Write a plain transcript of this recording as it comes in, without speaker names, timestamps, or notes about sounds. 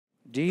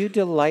Do you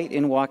delight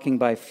in walking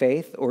by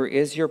faith, or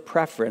is your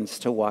preference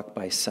to walk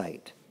by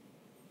sight?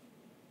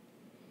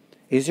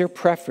 Is your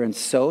preference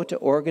so to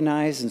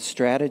organize and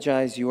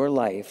strategize your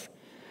life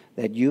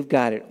that you've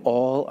got it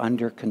all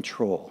under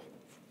control?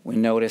 We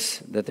notice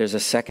that there's a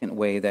second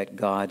way that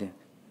God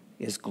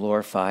is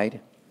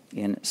glorified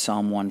in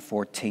Psalm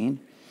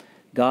 114.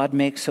 God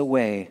makes a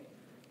way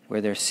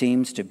where there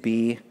seems to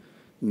be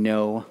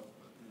no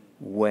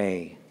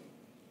way.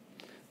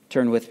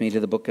 Turn with me to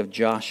the book of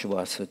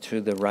Joshua. So to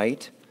the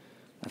right,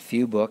 a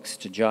few books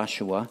to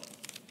Joshua.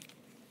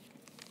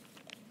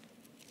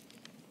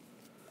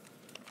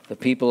 The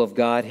people of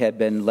God had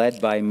been led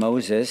by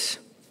Moses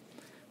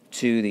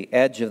to the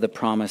edge of the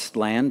promised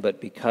land, but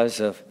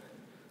because of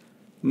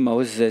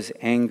Moses'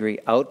 angry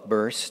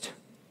outburst,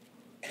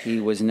 he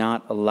was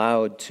not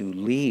allowed to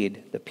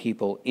lead the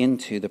people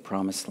into the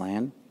promised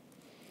land.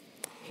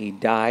 He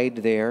died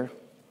there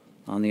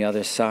on the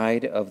other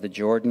side of the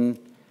Jordan.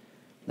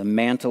 The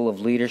mantle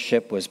of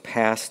leadership was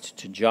passed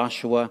to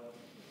Joshua,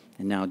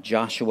 and now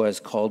Joshua is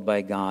called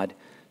by God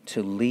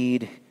to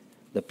lead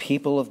the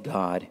people of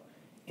God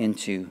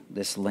into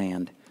this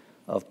land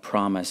of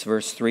promise.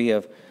 Verse 3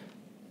 of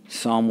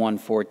Psalm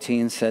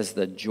 114 says,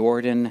 the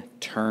Jordan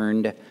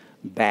turned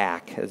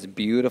back. It's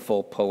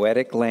beautiful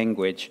poetic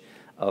language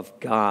of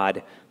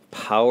God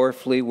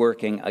powerfully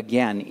working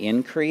again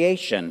in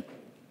creation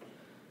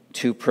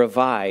to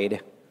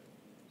provide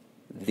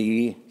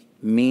the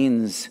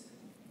means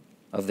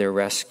of their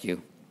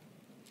rescue.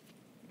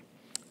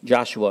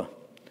 Joshua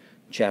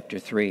chapter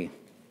 3.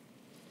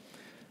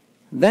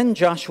 Then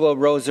Joshua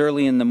rose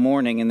early in the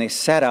morning, and they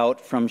set out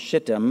from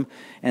Shittim,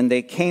 and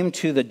they came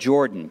to the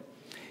Jordan,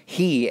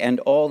 he and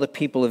all the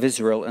people of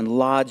Israel, and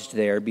lodged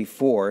there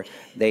before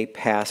they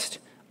passed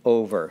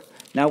over.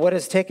 Now, what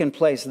has taken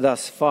place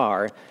thus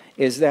far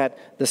is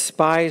that the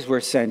spies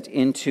were sent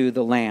into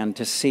the land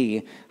to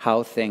see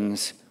how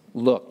things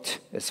looked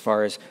as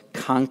far as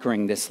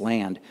conquering this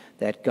land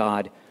that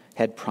God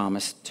had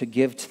promised to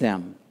give to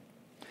them.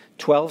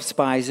 12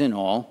 spies in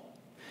all.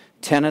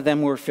 10 of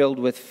them were filled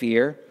with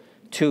fear.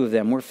 2 of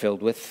them were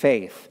filled with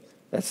faith.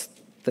 That's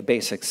the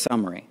basic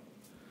summary.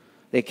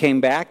 They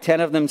came back. 10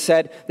 of them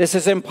said, this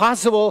is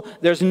impossible.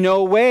 There's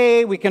no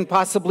way we can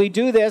possibly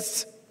do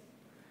this.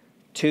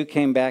 2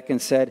 came back and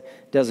said,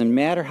 doesn't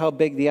matter how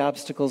big the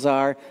obstacles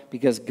are,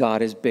 because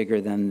God is bigger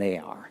than they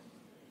are.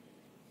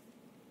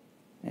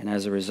 And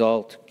as a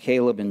result,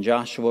 Caleb and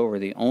Joshua were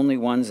the only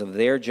ones of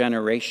their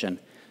generation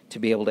to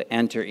be able to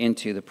enter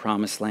into the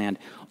promised land.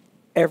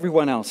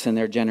 Everyone else in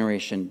their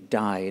generation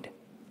died,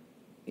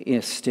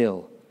 is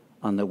still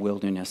on the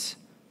wilderness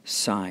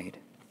side.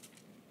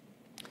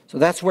 So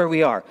that's where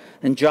we are.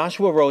 And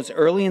Joshua rose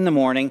early in the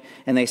morning,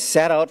 and they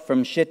set out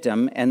from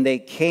Shittim, and they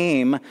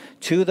came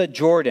to the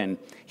Jordan,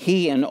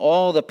 he and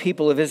all the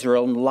people of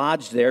Israel, and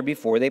lodged there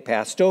before they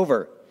passed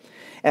over.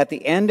 At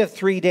the end of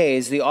 3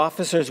 days, the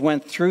officers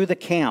went through the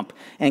camp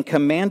and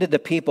commanded the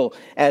people,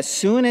 as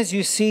soon as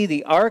you see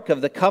the ark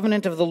of the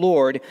covenant of the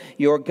Lord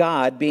your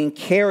God being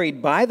carried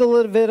by the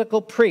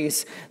Levitical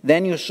priests,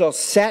 then you shall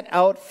set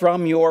out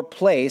from your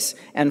place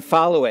and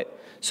follow it.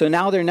 So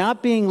now they're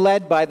not being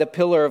led by the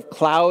pillar of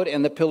cloud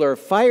and the pillar of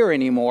fire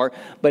anymore,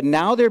 but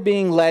now they're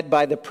being led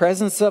by the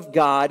presence of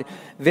God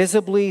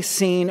visibly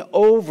seen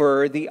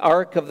over the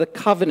ark of the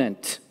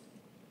covenant.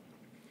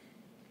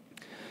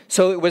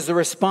 So it was the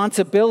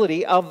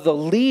responsibility of the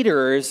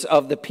leaders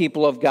of the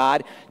people of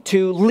God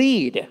to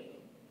lead,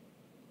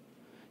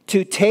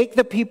 to take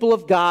the people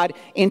of God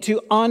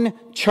into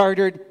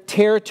uncharted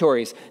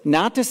territories,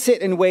 not to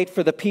sit and wait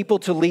for the people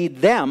to lead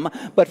them,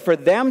 but for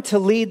them to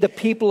lead the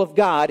people of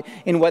God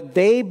in what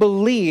they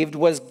believed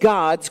was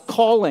God's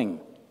calling.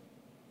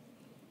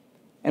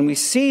 And we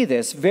see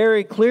this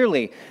very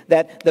clearly,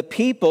 that the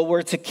people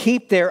were to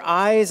keep their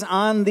eyes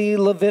on the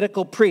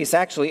Levitical priests,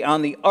 actually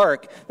on the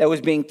ark that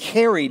was being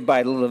carried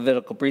by the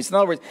Levitical priests. In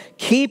other words,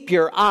 keep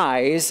your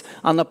eyes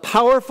on the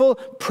powerful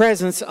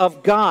presence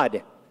of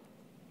God.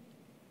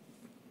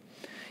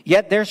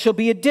 Yet there shall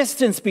be a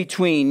distance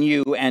between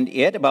you and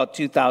it, about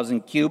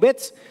 2,000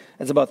 cubits.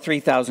 That's about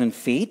 3,000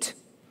 feet.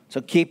 So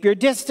keep your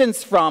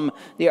distance from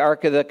the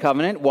Ark of the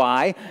Covenant.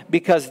 Why?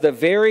 Because the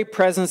very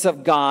presence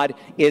of God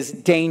is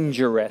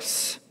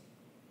dangerous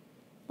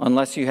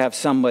unless you have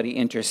somebody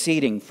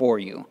interceding for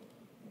you.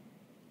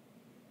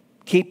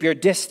 Keep your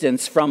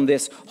distance from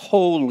this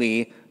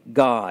holy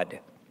God.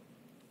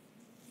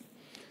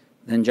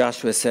 Then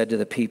Joshua said to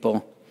the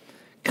people,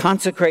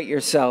 consecrate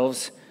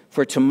yourselves,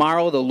 for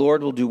tomorrow the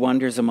Lord will do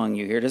wonders among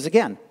you. Here it is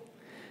again.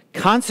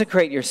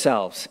 Consecrate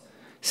yourselves.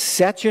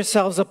 Set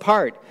yourselves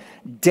apart.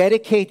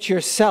 Dedicate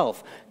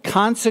yourself.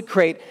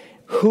 Consecrate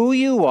who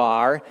you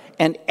are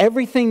and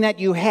everything that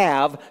you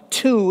have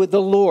to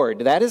the Lord.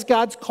 That is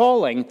God's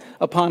calling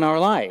upon our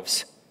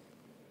lives.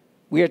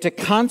 We are to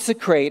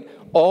consecrate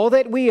all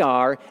that we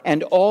are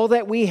and all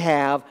that we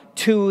have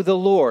to the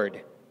Lord.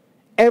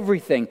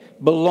 Everything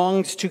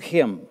belongs to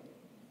Him.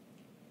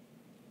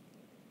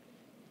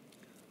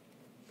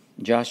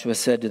 Joshua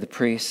said to the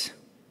priests,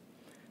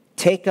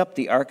 take up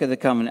the Ark of the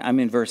Covenant. I'm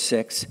in verse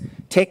 6.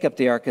 Take up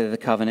the Ark of the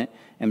Covenant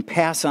and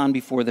pass on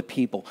before the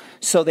people.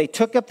 So they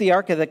took up the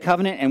Ark of the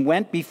Covenant and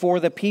went before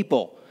the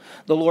people.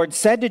 The Lord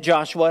said to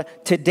Joshua,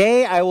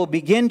 today I will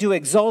begin to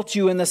exalt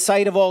you in the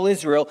sight of all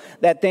Israel,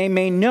 that they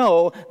may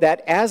know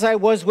that as I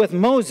was with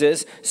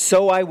Moses,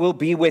 so I will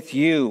be with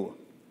you.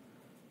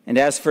 And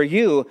as for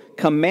you,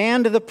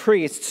 command the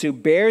priests who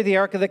bear the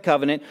Ark of the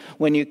Covenant,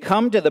 when you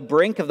come to the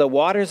brink of the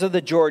waters of the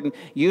Jordan,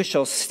 you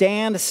shall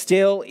stand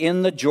still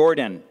in the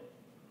Jordan.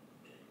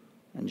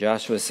 And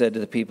Joshua said to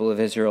the people of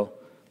Israel,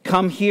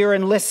 come here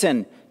and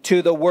listen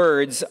to the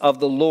words of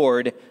the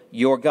Lord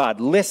your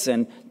God.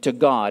 Listen to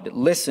God.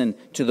 Listen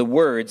to the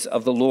words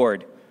of the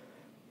Lord.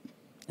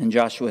 And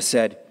Joshua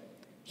said,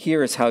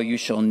 here is how you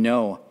shall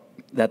know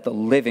that the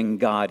living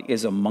God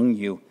is among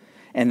you,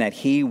 and that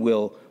he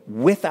will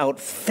without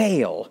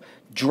fail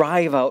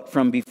drive out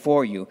from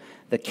before you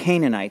the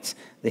Canaanites,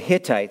 the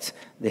Hittites,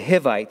 the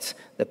Hivites,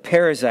 the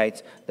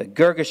Perizzites, the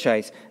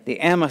Girgashites, the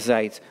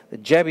Amazites, the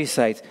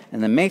Jebusites,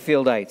 and the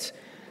Mayfieldites.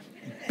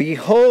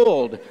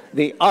 Behold,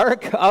 the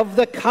Ark of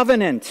the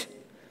Covenant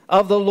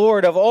of the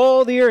Lord of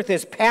all the earth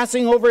is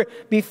passing over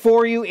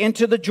before you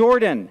into the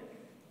Jordan.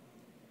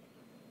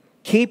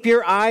 Keep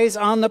your eyes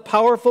on the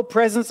powerful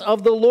presence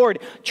of the Lord.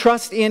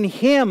 Trust in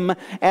him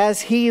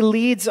as he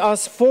leads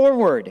us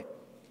forward.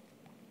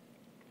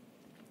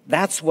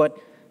 That's what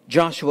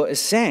Joshua is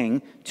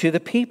saying to the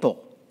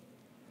people.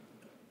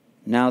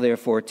 Now,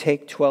 therefore,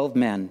 take 12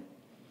 men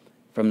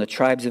from the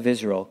tribes of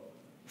Israel,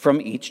 from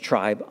each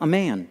tribe a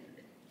man.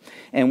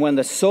 And when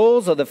the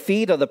soles of the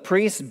feet of the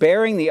priests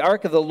bearing the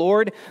ark of the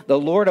Lord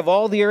of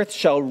all the earth,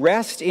 shall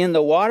rest in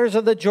the waters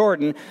of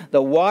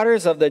the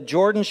waters of the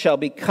Jordan shall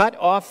be cut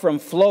off from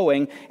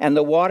flowing, and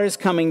the waters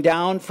coming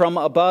down from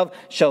above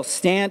shall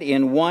stand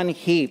in one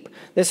heap.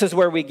 This is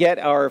where we get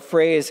our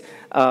phrase,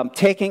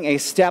 taking a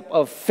step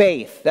of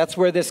faith. That's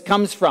where this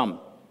comes from.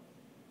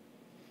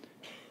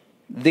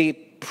 The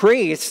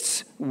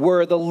priests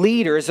were the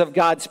leaders of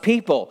God's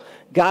people.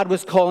 God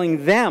was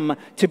calling them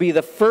to be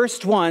the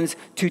first ones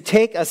to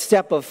take a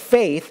step of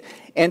faith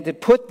and to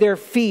put their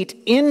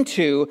feet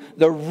into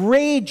the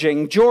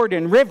raging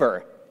Jordan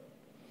River.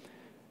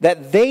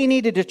 That they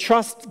needed to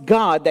trust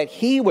God that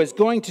he was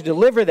going to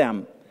deliver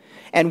them.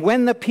 And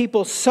when the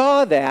people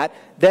saw that,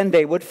 then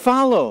they would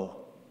follow.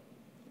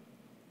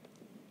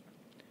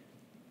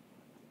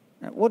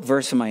 What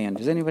verse am I in?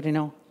 Does anybody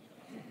know?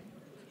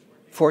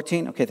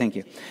 14? Okay, thank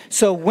you.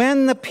 So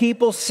when the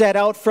people set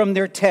out from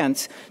their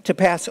tents to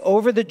pass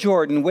over the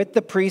Jordan with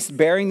the priests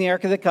bearing the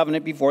Ark of the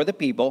Covenant before the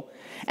people,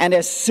 and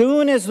as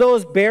soon as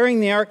those bearing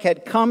the Ark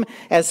had come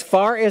as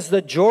far as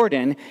the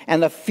Jordan,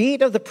 and the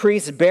feet of the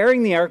priests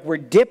bearing the Ark were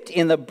dipped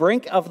in the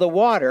brink of the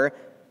water,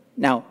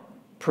 now,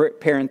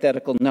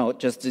 parenthetical note,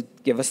 just to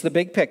give us the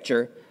big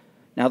picture,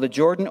 now the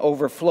Jordan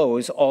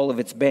overflows all of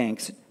its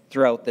banks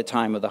throughout the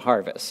time of the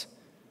harvest.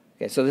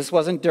 Okay, so this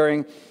wasn't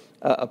during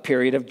a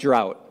period of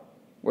drought,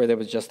 where there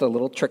was just a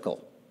little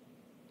trickle.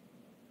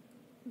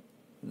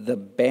 The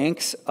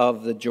banks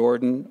of the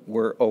Jordan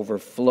were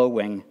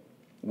overflowing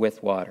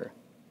with water.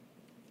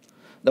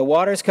 The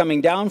waters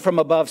coming down from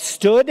above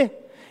stood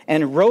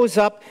and rose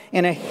up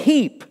in a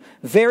heap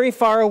very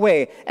far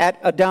away at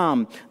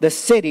Adam, the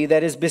city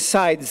that is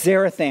beside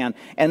Zarethan,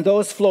 and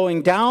those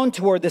flowing down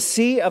toward the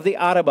sea of the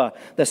Arabah,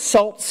 the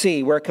salt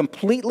sea, were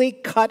completely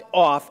cut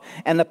off,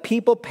 and the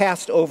people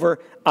passed over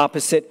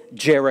opposite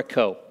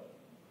Jericho.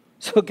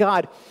 So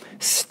God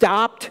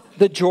stopped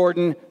the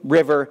Jordan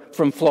River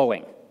from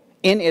flowing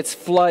in its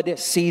flood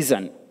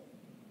season.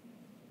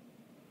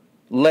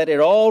 Let it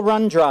all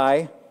run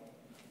dry,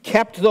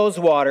 kept those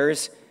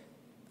waters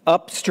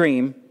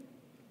upstream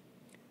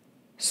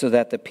so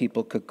that the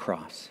people could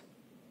cross.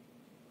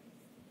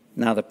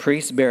 Now the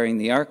priests bearing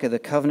the Ark of the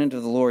Covenant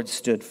of the Lord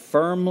stood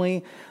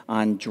firmly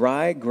on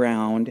dry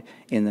ground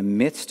in the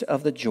midst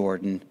of the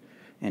Jordan,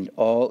 and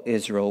all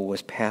Israel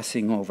was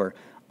passing over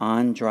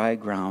on dry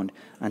ground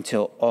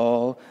until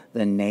all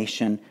the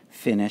nation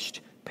finished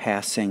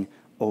passing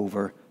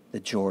over the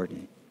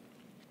Jordan.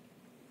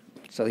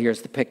 So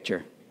here's the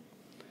picture.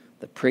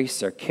 The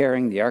priests are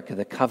carrying the Ark of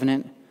the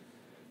Covenant,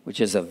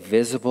 which is a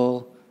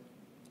visible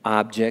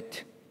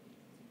object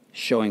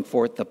showing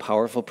forth the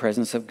powerful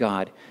presence of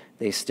God.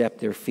 They step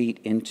their feet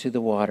into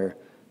the water.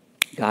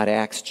 God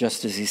acts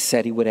just as he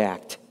said he would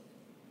act.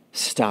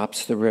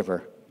 Stops the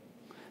river.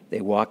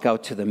 They walk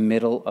out to the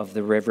middle of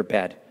the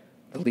riverbed,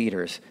 the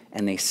leaders,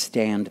 and they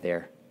stand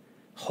there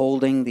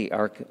holding the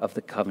Ark of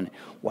the Covenant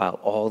while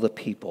all the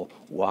people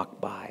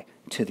walk by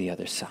to the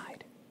other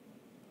side.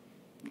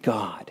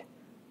 God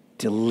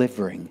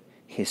delivering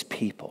his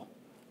people,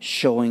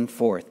 showing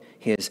forth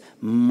his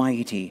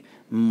mighty,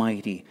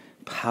 mighty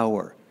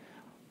power.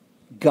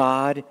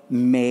 God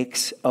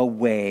makes a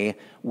way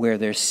where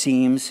there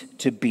seems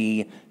to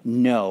be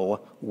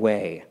no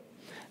way.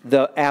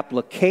 The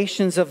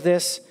applications of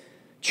this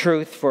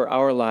truth for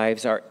our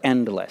lives are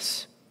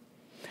endless.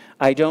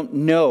 I don't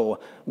know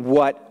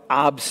what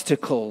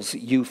obstacles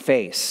you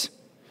face.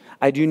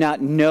 I do not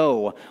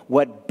know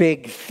what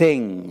big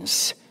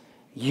things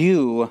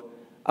you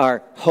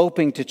are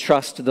hoping to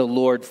trust the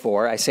Lord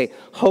for. I say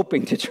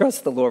hoping to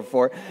trust the Lord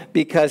for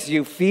because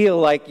you feel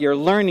like you're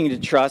learning to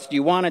trust.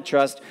 You want to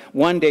trust.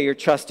 One day you're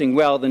trusting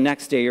well, the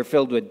next day you're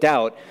filled with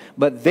doubt.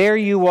 But there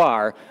you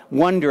are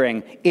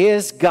wondering,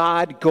 is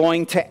God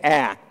going to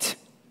act?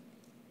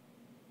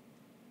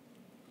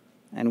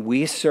 And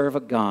we serve a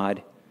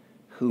God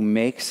who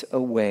makes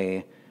a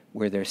way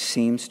where there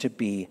seems to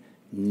be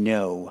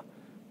no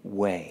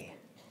way.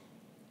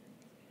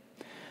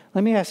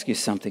 Let me ask you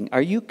something.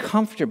 Are you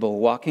comfortable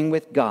walking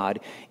with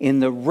God in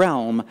the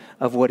realm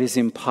of what is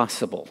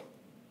impossible?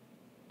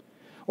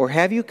 Or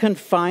have you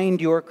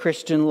confined your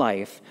Christian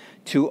life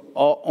to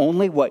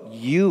only what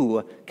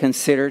you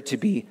consider to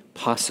be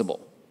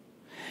possible?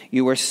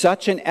 You are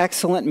such an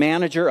excellent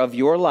manager of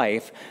your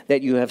life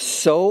that you have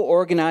so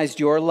organized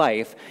your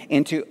life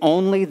into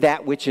only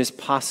that which is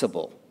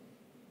possible.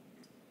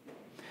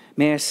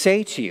 May I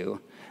say to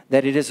you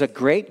that it is a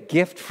great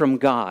gift from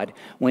God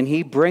when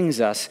He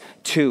brings us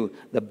to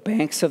the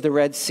banks of the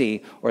Red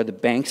Sea or the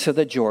banks of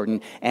the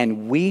Jordan,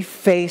 and we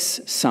face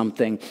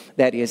something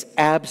that is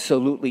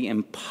absolutely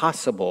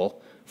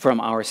impossible from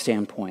our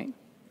standpoint.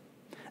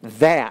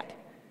 That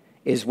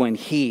is when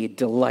He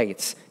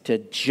delights to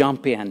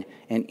jump in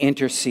and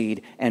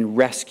intercede and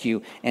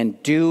rescue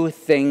and do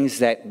things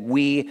that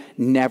we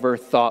never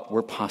thought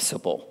were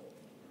possible.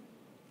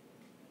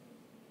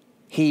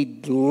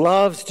 He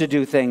loves to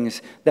do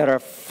things that are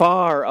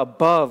far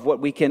above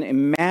what we can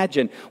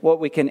imagine, what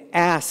we can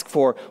ask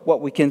for, what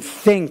we can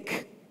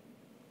think.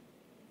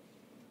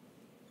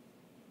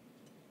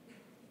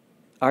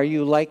 Are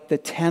you like the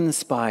 10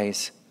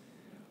 spies,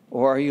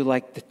 or are you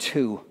like the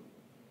 2?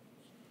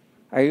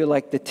 Are you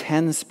like the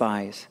 10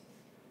 spies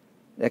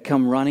that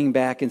come running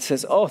back and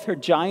says, oh, there are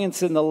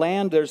giants in the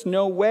land, there's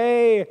no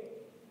way?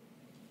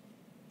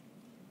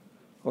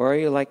 Or are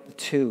you like the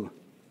 2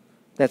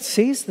 that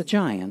sees the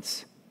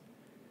giants,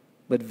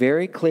 but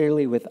very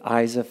clearly with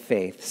eyes of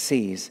faith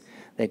sees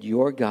that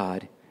your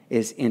God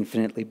is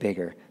infinitely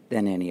bigger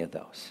than any of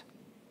those?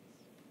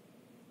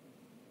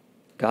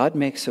 God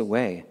makes a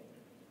way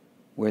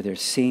where there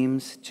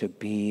seems to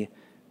be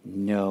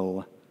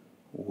no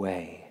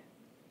way.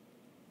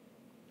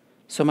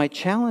 So my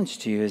challenge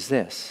to you is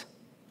this.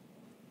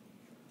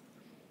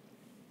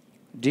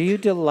 Do you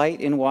delight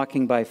in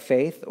walking by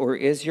faith, or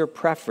is your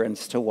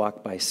preference to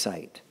walk by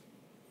sight?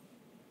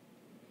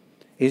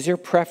 Is your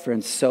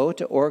preference so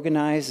to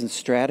organize and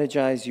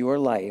strategize your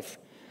life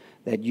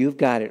that you've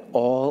got it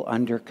all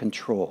under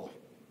control?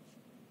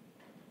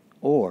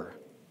 Or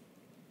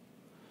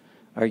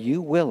are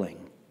you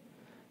willing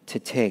to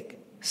take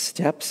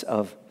steps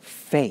of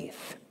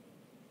faith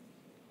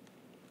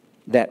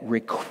that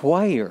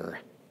require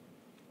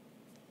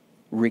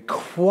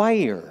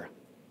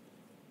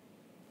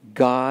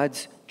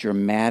God's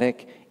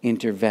dramatic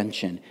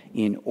intervention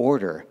in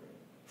order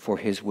for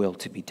His will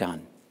to be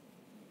done?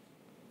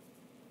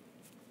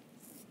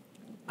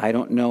 I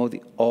don't know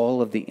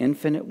all of the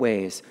infinite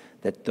ways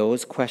that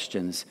those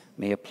questions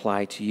may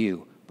apply to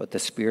you, but the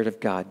Spirit of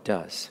God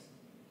does.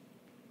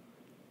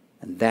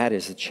 And that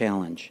is a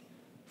challenge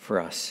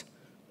for us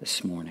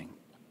this morning.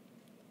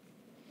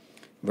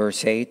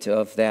 Verse 8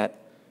 of that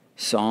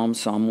Psalm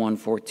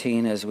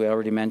 114, as we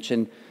already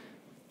mentioned,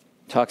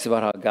 talks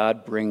about how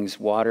God brings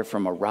water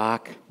from a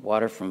rock,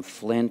 water from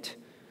flint.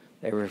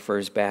 It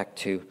refers back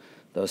to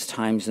those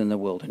times in the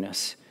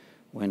wilderness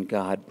when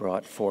God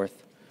brought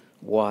forth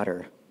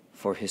water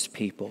for His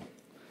people.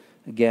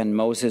 Again,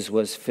 Moses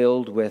was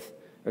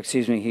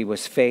he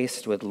was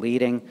faced with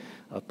leading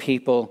a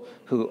people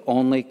who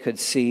only could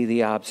see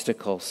the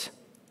obstacles,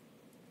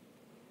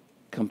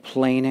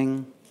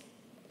 complaining,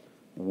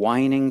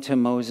 whining to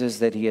Moses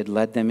that he had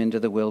led them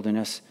into the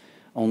wilderness,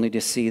 only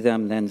to see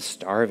them then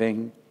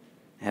starving,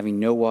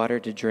 having no water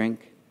to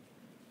drink.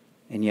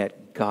 And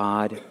yet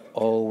God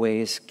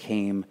always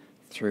came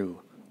through,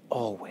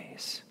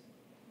 always.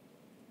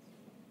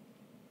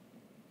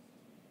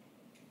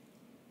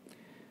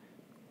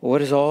 What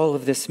does all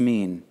of this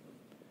mean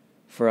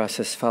for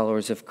us as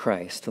followers of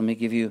Christ? Let me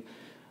give you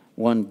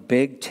one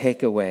big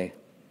takeaway,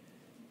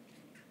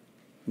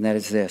 and that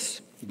is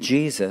this.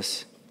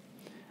 Jesus,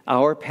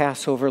 our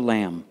Passover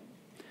lamb,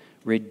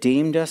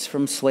 redeemed us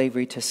from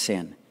slavery to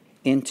sin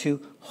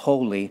into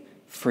holy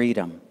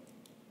freedom.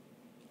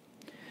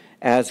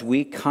 As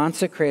we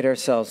consecrate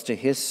ourselves to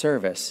His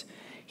service,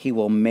 He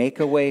will make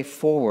a way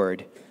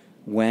forward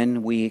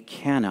when we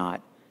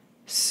cannot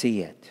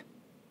see it.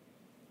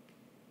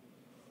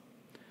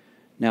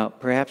 Now,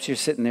 perhaps you're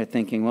sitting there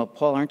thinking, well,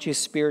 Paul, aren't you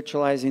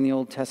spiritualizing the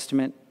Old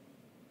Testament?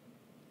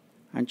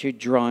 Aren't you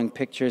drawing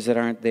pictures that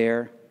aren't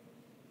there?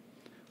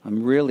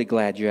 I'm really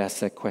glad you asked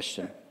that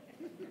question,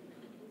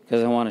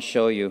 because I want to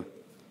show you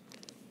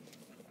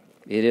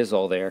it is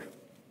all there.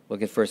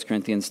 Look at 1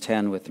 Corinthians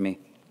 10 with me.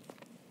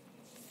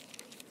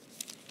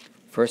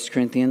 1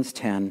 Corinthians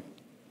 10.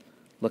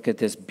 Look at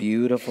this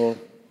beautiful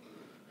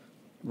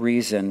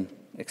reason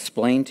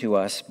explained to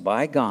us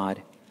by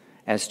God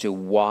as to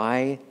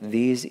why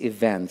these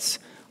events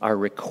are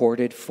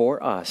recorded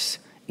for us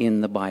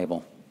in the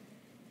Bible.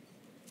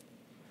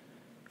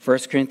 1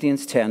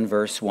 Corinthians 10,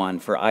 verse 1,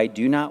 "For I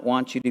do not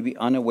want you to be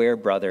unaware,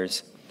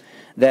 brothers,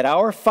 that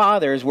our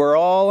fathers were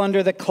all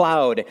under the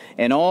cloud,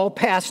 and all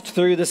passed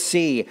through the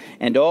sea,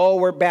 and all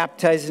were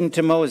baptized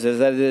into Moses."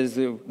 That is,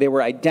 they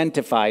were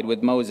identified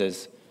with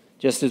Moses,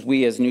 just as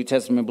we as New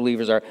Testament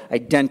believers are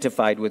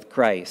identified with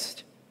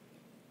Christ.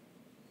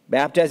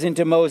 Baptized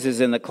into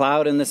Moses in the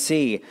cloud and the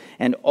sea,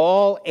 and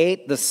all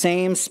ate the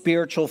same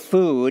spiritual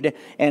food,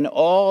 and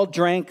all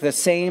drank the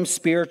same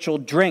spiritual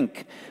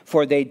drink,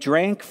 for they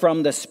drank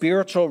from the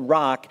spiritual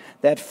rock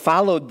that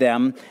followed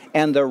them,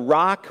 and the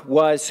rock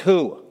was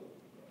who?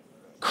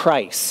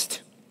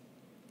 Christ.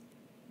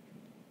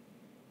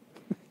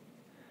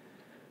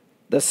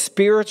 The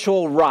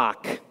spiritual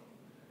rock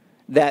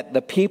that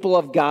the people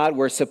of God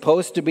were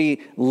supposed to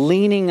be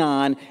leaning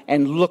on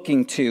and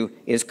looking to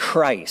is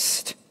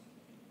Christ.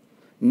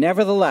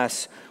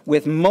 Nevertheless,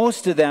 with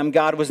most of them,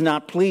 God was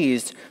not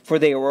pleased, for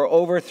they were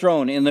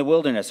overthrown in the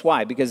wilderness.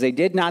 Why? Because they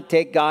did not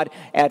take God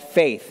at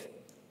faith.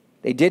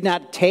 They did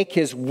not take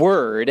his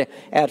word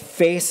at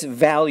face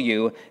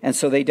value, and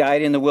so they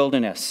died in the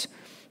wilderness.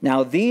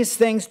 Now, these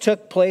things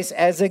took place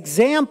as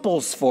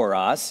examples for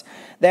us,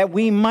 that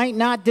we might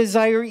not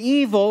desire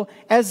evil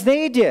as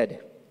they did.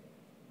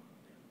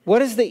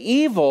 What is the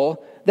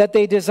evil that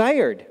they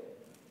desired?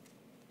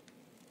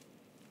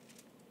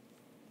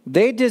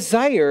 They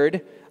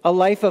desired a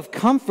life of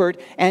comfort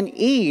and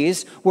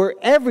ease where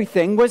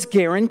everything was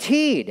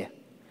guaranteed.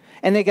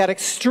 And they got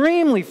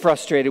extremely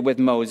frustrated with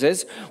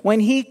Moses when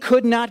he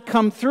could not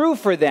come through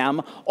for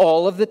them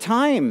all of the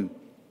time.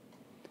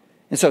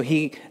 And so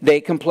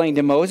they complained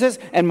to Moses,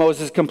 and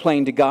Moses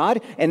complained to God,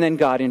 and then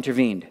God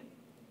intervened.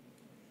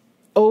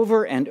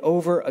 Over and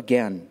over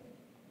again.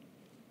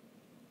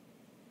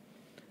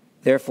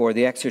 Therefore,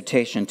 the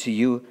exhortation to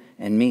you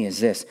and me is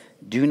this: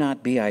 do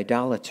not be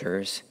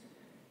idolaters,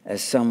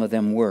 as some of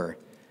them were.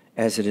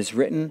 As it is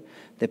written,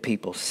 the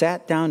people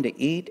sat down to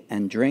eat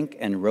and drink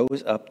and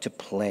rose up to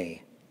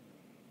play.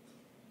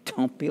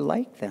 Don't be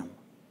like them.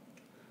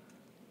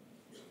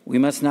 We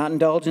must not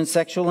indulge in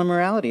sexual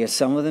immorality, as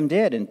some of them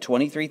did, and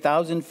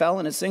 23,000 fell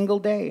in a single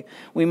day.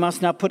 We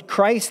must not put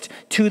Christ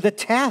to the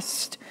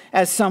test,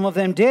 as some of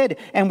them did,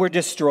 and were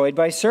destroyed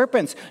by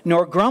serpents,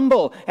 nor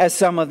grumble, as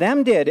some of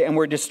them did, and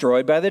were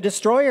destroyed by the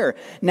destroyer.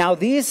 Now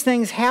these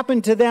things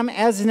happened to them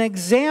as an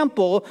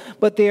example,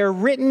 but they are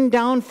written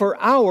down for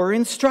our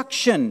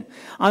instruction,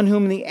 on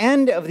whom the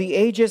end of the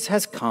ages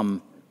has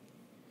come.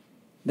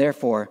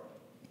 Therefore,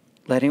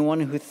 let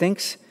anyone who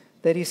thinks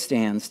that he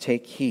stands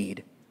take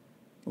heed,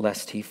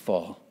 lest he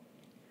fall.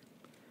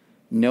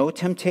 No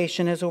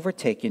temptation has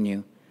overtaken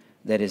you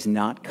that is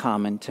not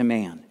common to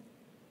man.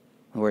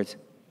 In other words,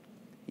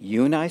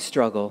 you and I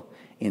struggle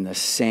in the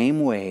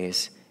same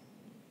ways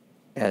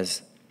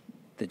as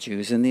the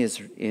Jews in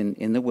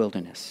the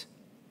wilderness.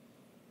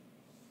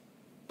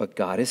 But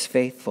God is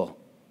faithful.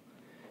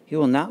 He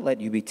will not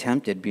let you be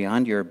tempted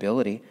beyond your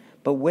ability,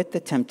 but with the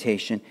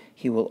temptation,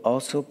 he will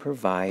also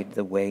provide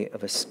the way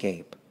of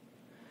escape,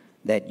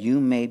 that you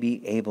may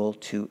be able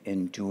to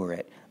endure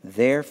it.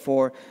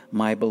 Therefore,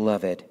 my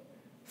beloved,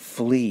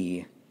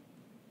 flee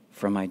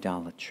from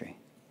idolatry.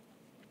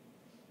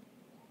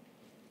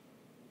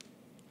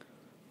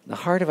 The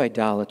heart of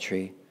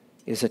idolatry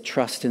is a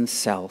trust in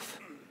self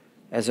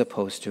as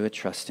opposed to a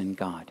trust in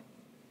God.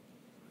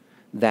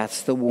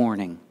 That's the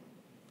warning.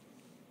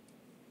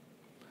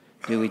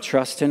 Do we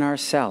trust in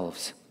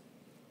ourselves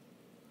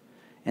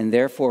and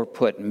therefore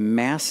put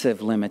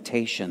massive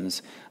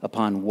limitations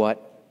upon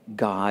what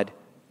God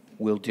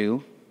will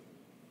do?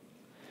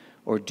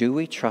 Or do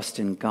we trust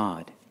in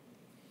God,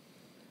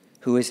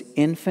 who is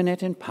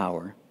infinite in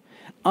power,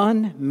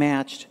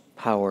 unmatched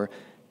power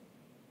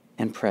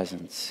and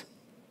presence,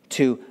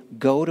 to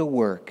go to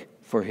work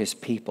for his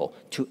people,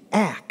 to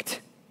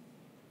act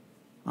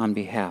on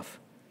behalf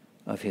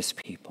of his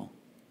people?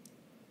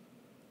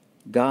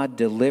 God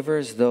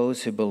delivers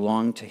those who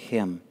belong to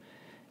him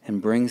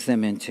and brings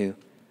them into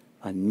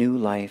a new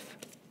life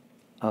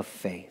of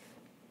faith.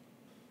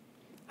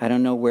 I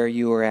don't know where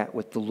you are at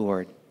with the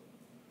Lord,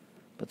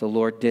 but the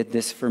Lord did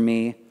this for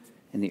me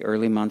in the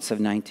early months of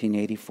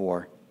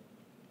 1984,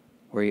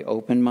 where he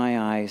opened my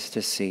eyes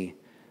to see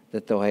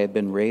that though I had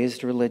been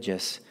raised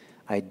religious,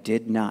 I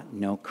did not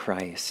know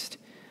Christ.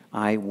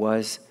 I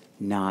was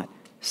not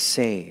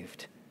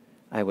saved.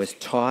 I was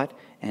taught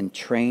and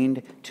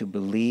trained to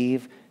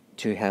believe,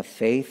 to have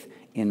faith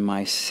in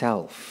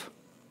myself,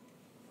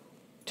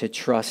 to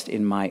trust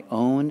in my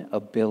own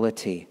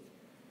ability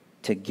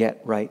to get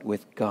right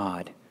with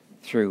God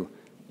through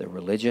the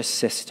religious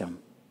system.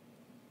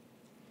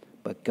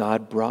 But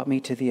God brought me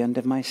to the end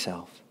of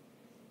myself,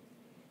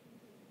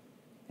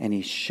 and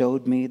he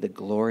showed me the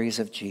glories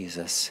of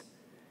Jesus,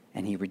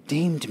 and he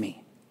redeemed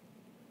me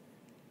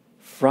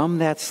from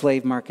that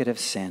slave market of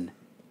sin,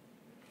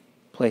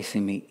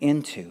 placing me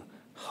into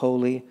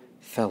holy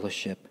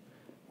fellowship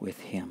with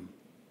him.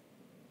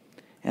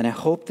 And I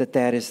hope that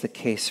that is the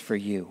case for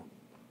you.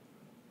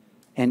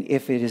 And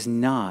if it is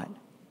not,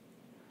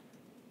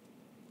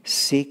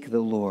 seek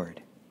the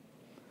Lord.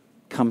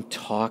 Come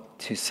talk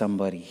to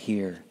somebody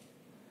here.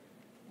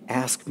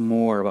 ask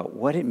more about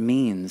what it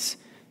means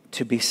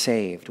to be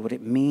saved, what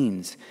it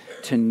means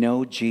to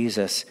know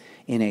Jesus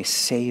in a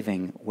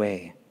saving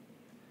way.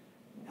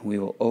 And we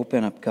will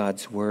open up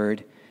God's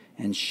Word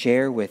and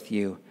share with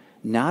you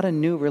not a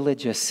new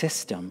religious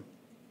system,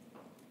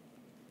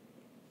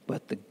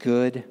 but the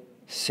good,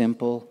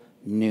 simple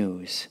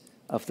news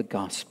of the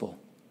gospel.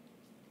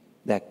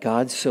 That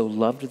God so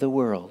loved the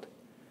world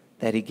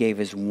that he gave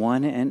his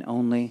one and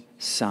only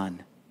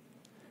Son,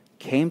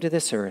 came to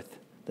this earth,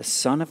 the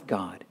Son of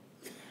God,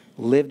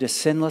 lived a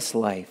sinless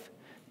life,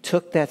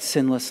 took that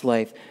sinless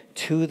life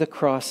to the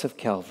cross of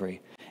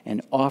Calvary,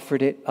 and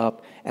offered it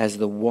up as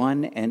the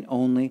one and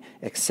only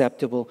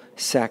acceptable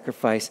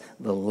sacrifice,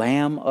 the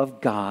Lamb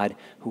of God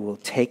who will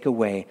take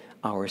away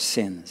our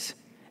sins.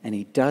 And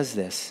he does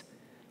this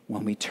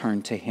when we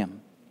turn to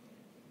him.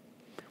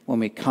 When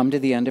we come to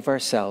the end of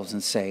ourselves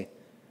and say,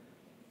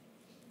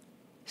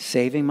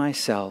 saving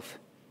myself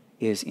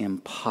is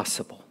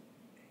impossible,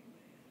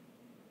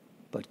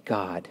 but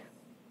God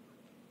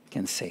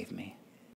can save me.